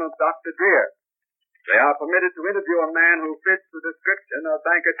sanitarium of Dr. Dreer. They are permitted to interview a man who fits the description of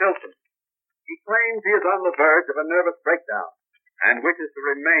Banker Tilson. He claims he is on the verge of a nervous breakdown and wishes to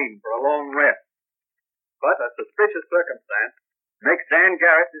remain for a long rest. But a suspicious circumstance makes Dan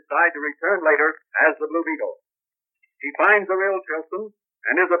Garrett decide to return later as the Blue Beetle. He finds the real Tilson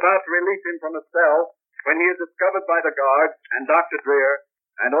and is about to release him from the cell when he is discovered by the guards and Dr. Dreer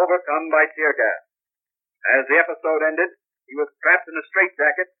and overcome by tear gas. As the episode ended, he was trapped in a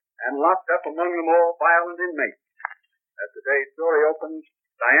straitjacket and locked up among the more violent inmates. As today's story opens,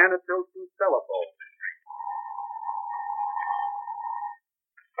 Diana Tilson's telephone.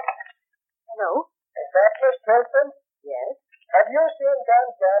 Hello? Is that Miss Tilson? Yes? Have you seen Dan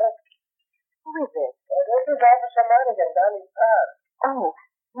Garrett? Who is this? This is Officer Manigan down his car. Oh,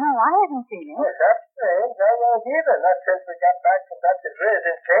 no, I haven't seen him. Yes, that's strange. I won't either, not since we got back from Dr. Dreer's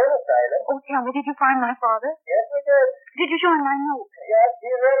insane asylum. Oh, tell me, did you find my father? Yes, we did. Did you show him my note? Yes, he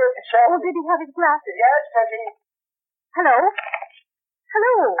read it. Oh, did he have his glasses? Yes, but he... Hello?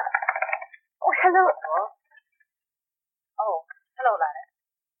 Hello? Oh, hello. Oh, hello, Lana.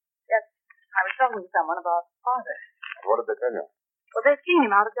 Yes, I was talking to someone about father. What did they tell you? Well, they've seen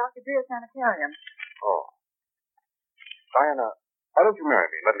him out of Dr. Dreer's sanitarium. Oh. Diana, why don't you marry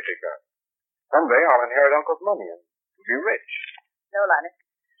me? Let me take that. Someday I'll inherit Uncle's money and be rich. No, Linus.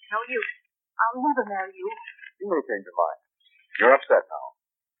 No use. I'll never marry you. She may change her mind. You're upset now.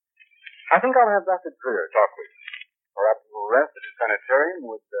 I think I'll have Dr. Dreer talk with you. Perhaps a little rest at his sanitarium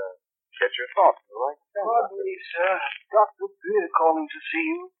would get your thoughts in the right sense. Pardon me, sir. Dr. Dreer calling to see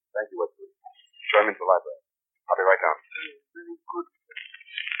you. Thank you, Wesley. Show him into the library. I'll be right down. Very good.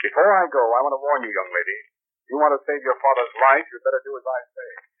 Before I go, I want to warn you, young lady. If you want to save your father's life, you'd better do as I say.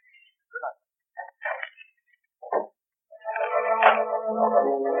 Good night.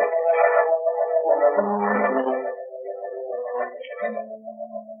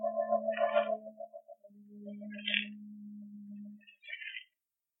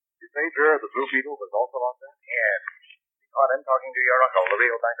 You say, Dreer, the Blue Beetle was also out there? Yes. We caught him talking to your uncle, the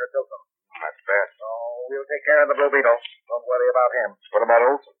real banker Tilson. That's bad. Oh, we'll take care of the Blue Beetle. Don't worry about him. What about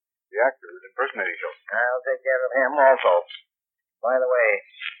Olson, the actor who's impersonating Tilson? I'll take care of him also. By the way,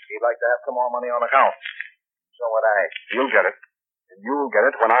 he'd like to have some more money on account. So would I. You'll get it. And you'll get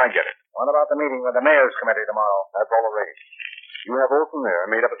it when I get it. What about the meeting with the mayor's committee tomorrow? That's all arranged. You have Olson there,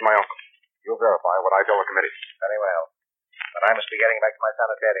 made up as my uncle. You'll verify what I tell the committee. Very well. But I must be getting back to my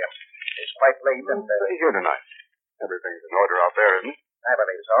sanitarium. It's quite late and... Stay here tonight. Everything's in order out there, isn't it? I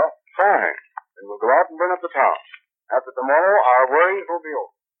believe so. Fine. Then we'll go out and burn up the town. After tomorrow, our worries will be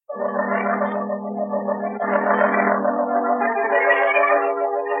over.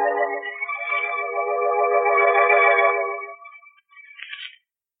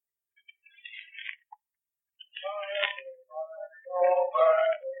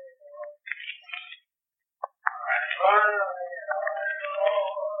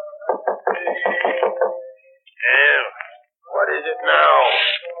 What is it now?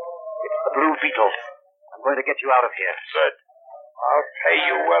 It's the Blue Beetle. I'm going to get you out of here. Good. I'll pay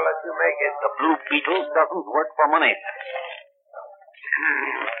you well if you make it. The Blue Beetle doesn't work for money.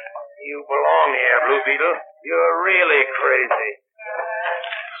 You belong here, Blue Beetle. You're really crazy.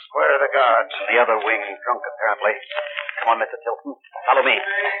 Where are the guards? The other wing drunk, apparently. Come on, Mr. Tilton. Follow me.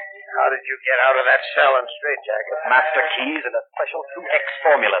 How did you get out of that cell in straitjacket? Master keys and a special 2X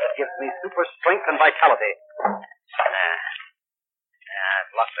formula that gives me super strength and vitality.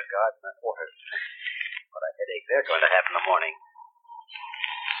 I've locked the guards in their quarters. What a headache they're going to have in the morning.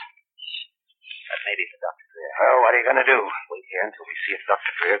 That may be for Dr. Dreer. Well, what are you going to do? Wait here until we see if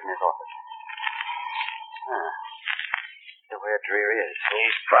Dr. Dreer's in his office. Wonder where Dreer is.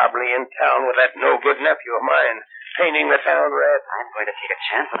 He's probably in town with that no-good nephew of mine, painting the town red. I'm going to take a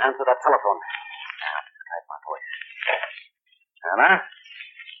chance and answer that telephone. Now, I'll disguise my voice. Anna?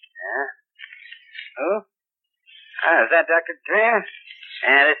 Yeah? Who? Is that Dr. Dreer?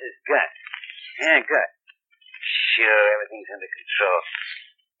 Yeah, this is Gus. Yeah, Gus. Sure, everything's under control.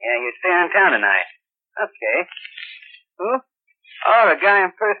 Yeah, you stay in town tonight. Okay. Who? Oh, the guy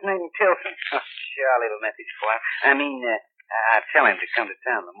impersonating Tilson. Oh, sure, I'll leave a message for him. I'll tell him to come to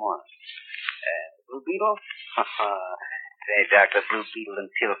town in the morning. Blue Beetle? Say, Doctor, Blue Beetle and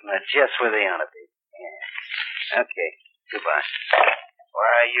Tilson are just where they ought to be. Yeah. Okay. Goodbye.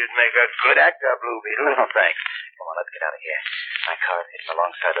 Why, you'd make a good actor, Blue Beetle. Oh, thanks. Come on, let's get out of here. My car's hidden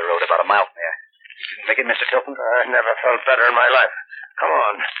alongside the road about a mile from here. You can make it, Mr. Tilton? I never felt better in my life. Come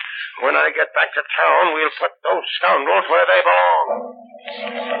on. When I get back to town, we'll put those scoundrels where they belong.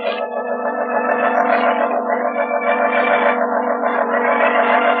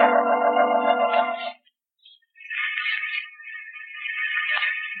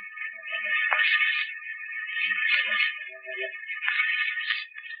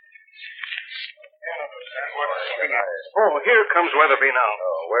 Oh, here comes Weatherby now.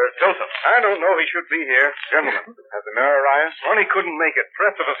 Oh, where's Tilson? I don't know. He should be here. Gentlemen, has the mayor arrived? Well, he couldn't make it.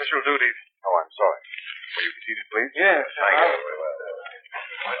 Press of official duties. Oh, I'm sorry. Will you be seated, please? Yes. Thank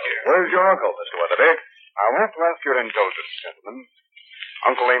you. Where's your uncle, Mr. Weatherby? I'll have to ask your indulgence, gentlemen.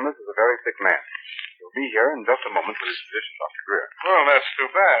 Uncle Amos is a very sick man. He'll be here in just a moment with his physician, Dr. Greer. Well, that's too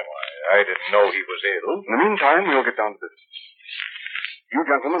bad. Why, I didn't know he was ill. In the meantime, we'll get down to business. You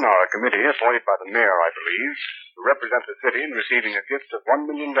gentlemen are a committee appointed by the mayor, I believe, to represent the city in receiving a gift of $1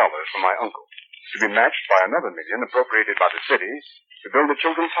 million from my uncle, to be matched by another $1 million appropriated by the city to build a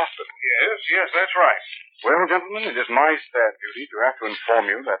children's hospital. Yes, that's right. Well, gentlemen, it is my sad duty to have to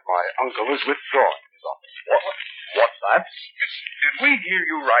inform you that my uncle is withdrawing his office. What's that? Did we hear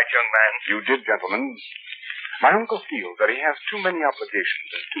you right, young man? You did, gentlemen. My uncle feels that he has too many obligations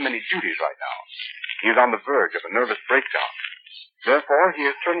and too many duties right now. He is on the verge of a nervous breakdown. Therefore, he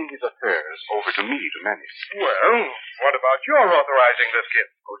is turning his affairs over to me to manage. Well, what about your authorizing this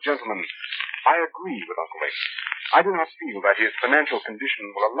gift? Oh, gentlemen, I agree with Uncle Amos. I do not feel that his financial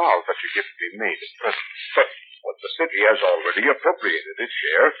condition will allow such a gift to be made at present. But the city has already appropriated its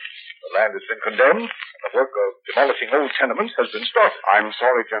share. The land has been condemned, and the work of demolishing old tenements has been started. I'm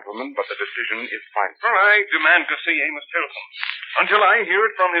sorry, gentlemen, but the decision is final. Well, I demand to see Amos Tilson. Until I hear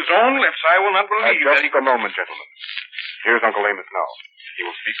it from his own lips, I will not believe Just that he... a moment, gentlemen. Here's Uncle Amos now. He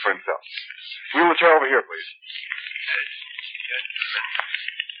will speak for himself. Wheel the chair over here, please. Gentlemen,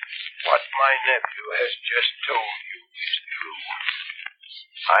 what my nephew has just told you is true.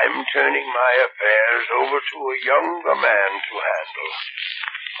 I'm turning my affairs over to a younger man to handle.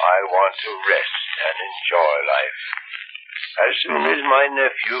 I want to rest and enjoy life. As soon as my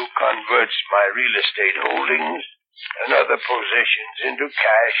nephew converts my real estate holdings and other possessions into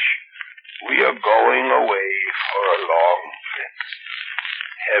cash, we are going away for a long trip.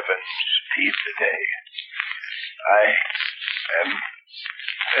 Heaven speed the day. I am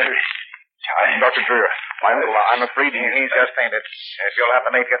very tired. Dr. Dreer, my uncle, I'm afraid he's just fainted. If you'll have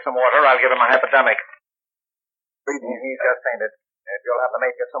the mate get some water, I'll give him a hypodermic. He's just fainted. If you'll have the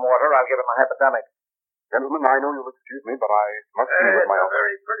mate get some water, I'll give him a hypodermic. Gentlemen, I know you'll excuse me, but I must be with my uncle. It's a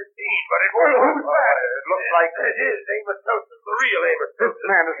very pretty scene, but it won't hold back. It looks like it is Amos Tilson, the real Amos Tilson. This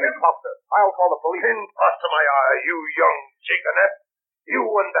man is an imposter. I'll call the police. Imposter, my eye, you young chicken-ass. You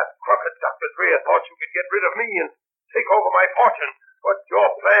and that crooked Dr. Dreer thought you could get rid of me and take over my fortune, but your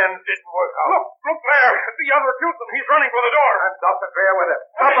plans didn't work out. Look there! The other Tilson, he's running for the door. And Dr. Dreer with him.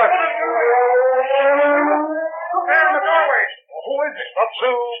 Stop it! Look there in the doorway. Who is it? The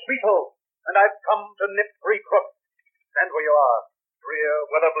Blue Beetle. And I've come to nip 3 crooks. Stand where you are. Dreer,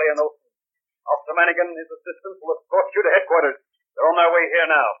 Weatherby, and Olson. Officer Manigan and his assistants will escort you to headquarters. They're on their way here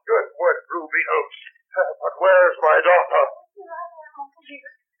now. Good work, Blue Beetle. But where's my daughter? Here I am, Uncle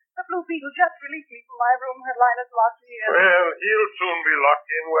Beaver. The Blue Beetle just released me from my room. Her line is locked me in. Well, he'll soon be locked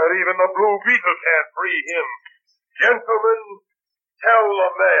in where even the Blue Beetle can't free him. Gentlemen, tell the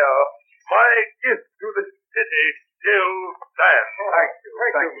mayor my gift to the city still stands. Thank you.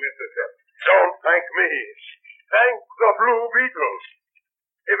 Thank you, Mr. Tilson. Don't thank me. Thank the Blue Beetle.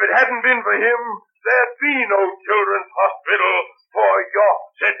 If it hadn't been for him, there'd be no children's hospital for York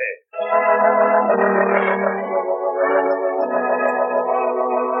City.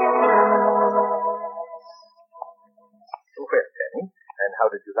 Well, Danny, and how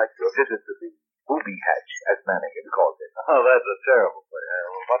did you like your visit to the booby hatch, as Manigan calls it? Oh, that's a terrible place.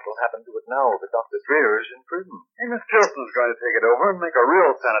 What will happen to it now that Dr. Dreer is in prison? Amos Tilson's going to take it over and make a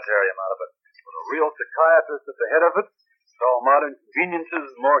real sanitarium out of it. With a real psychiatrist at the head of it, with all modern conveniences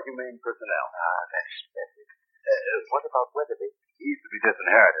and more humane personnel. Ah, that's splendid. What about Weatherby? He's to be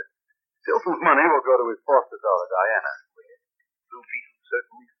disinherited. Tilson's money will go to his foster daughter, Diana. Blue Beetle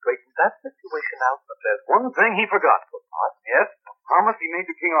certainly straightened that situation out. But there's one thing he forgot. What? Yes, a promise he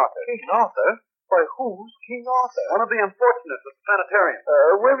made to King Arthur. King Arthur? Why, who's King Arthur? One of the unfortunates of the sanitarium.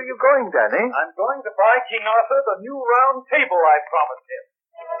 Where are you going, Danny? I'm going to buy King Arthur the new round table I promised him.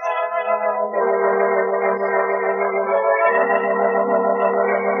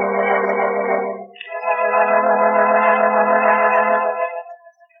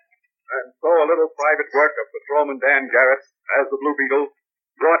 And so a little private work of Patrolman Dan Garrett as the Blue Beetle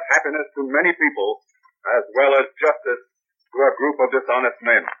brought happiness to many people, as well as justice to a group of dishonest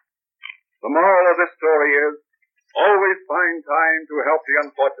men. The moral of this story is, always find time to help the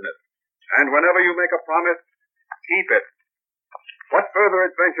unfortunate. And whenever you make a promise, keep it. What further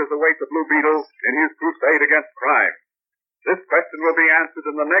adventures await the Blue Beetle in his crusade against crime? This question will be answered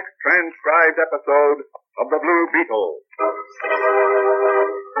in the next transcribed episode of The Blue Beetle.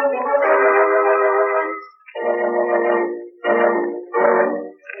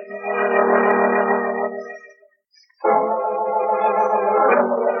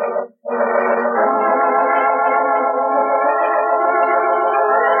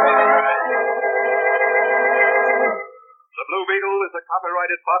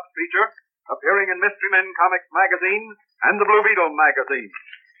 Copyrighted Fox feature appearing in Mystery Men Comics magazine and the Blue Beetle magazine.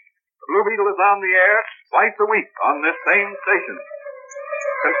 The Blue Beetle is on the air twice a week on this same station.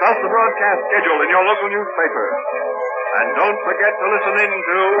 Consult the broadcast schedule in your local newspaper. And don't forget to listen in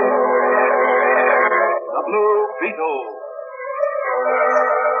to The Blue Beetle.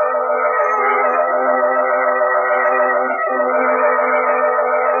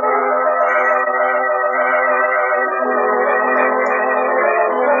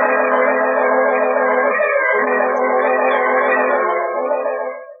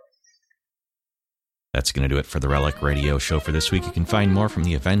 That's going to do it for the Relic Radio Show for this week. You can find more from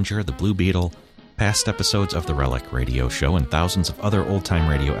the Avenger, the Blue Beetle, past episodes of the Relic Radio Show, and thousands of other old-time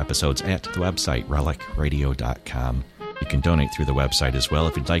radio episodes at the website relicradio.com. You can donate through the website as well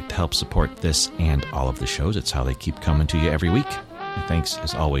if you'd like to help support this and all of the shows. It's how they keep coming to you every week. And thanks,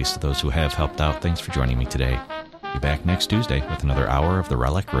 as always, to those who have helped out. Thanks for joining me today. Be back next Tuesday with another hour of the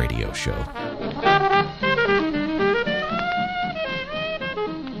Relic Radio Show.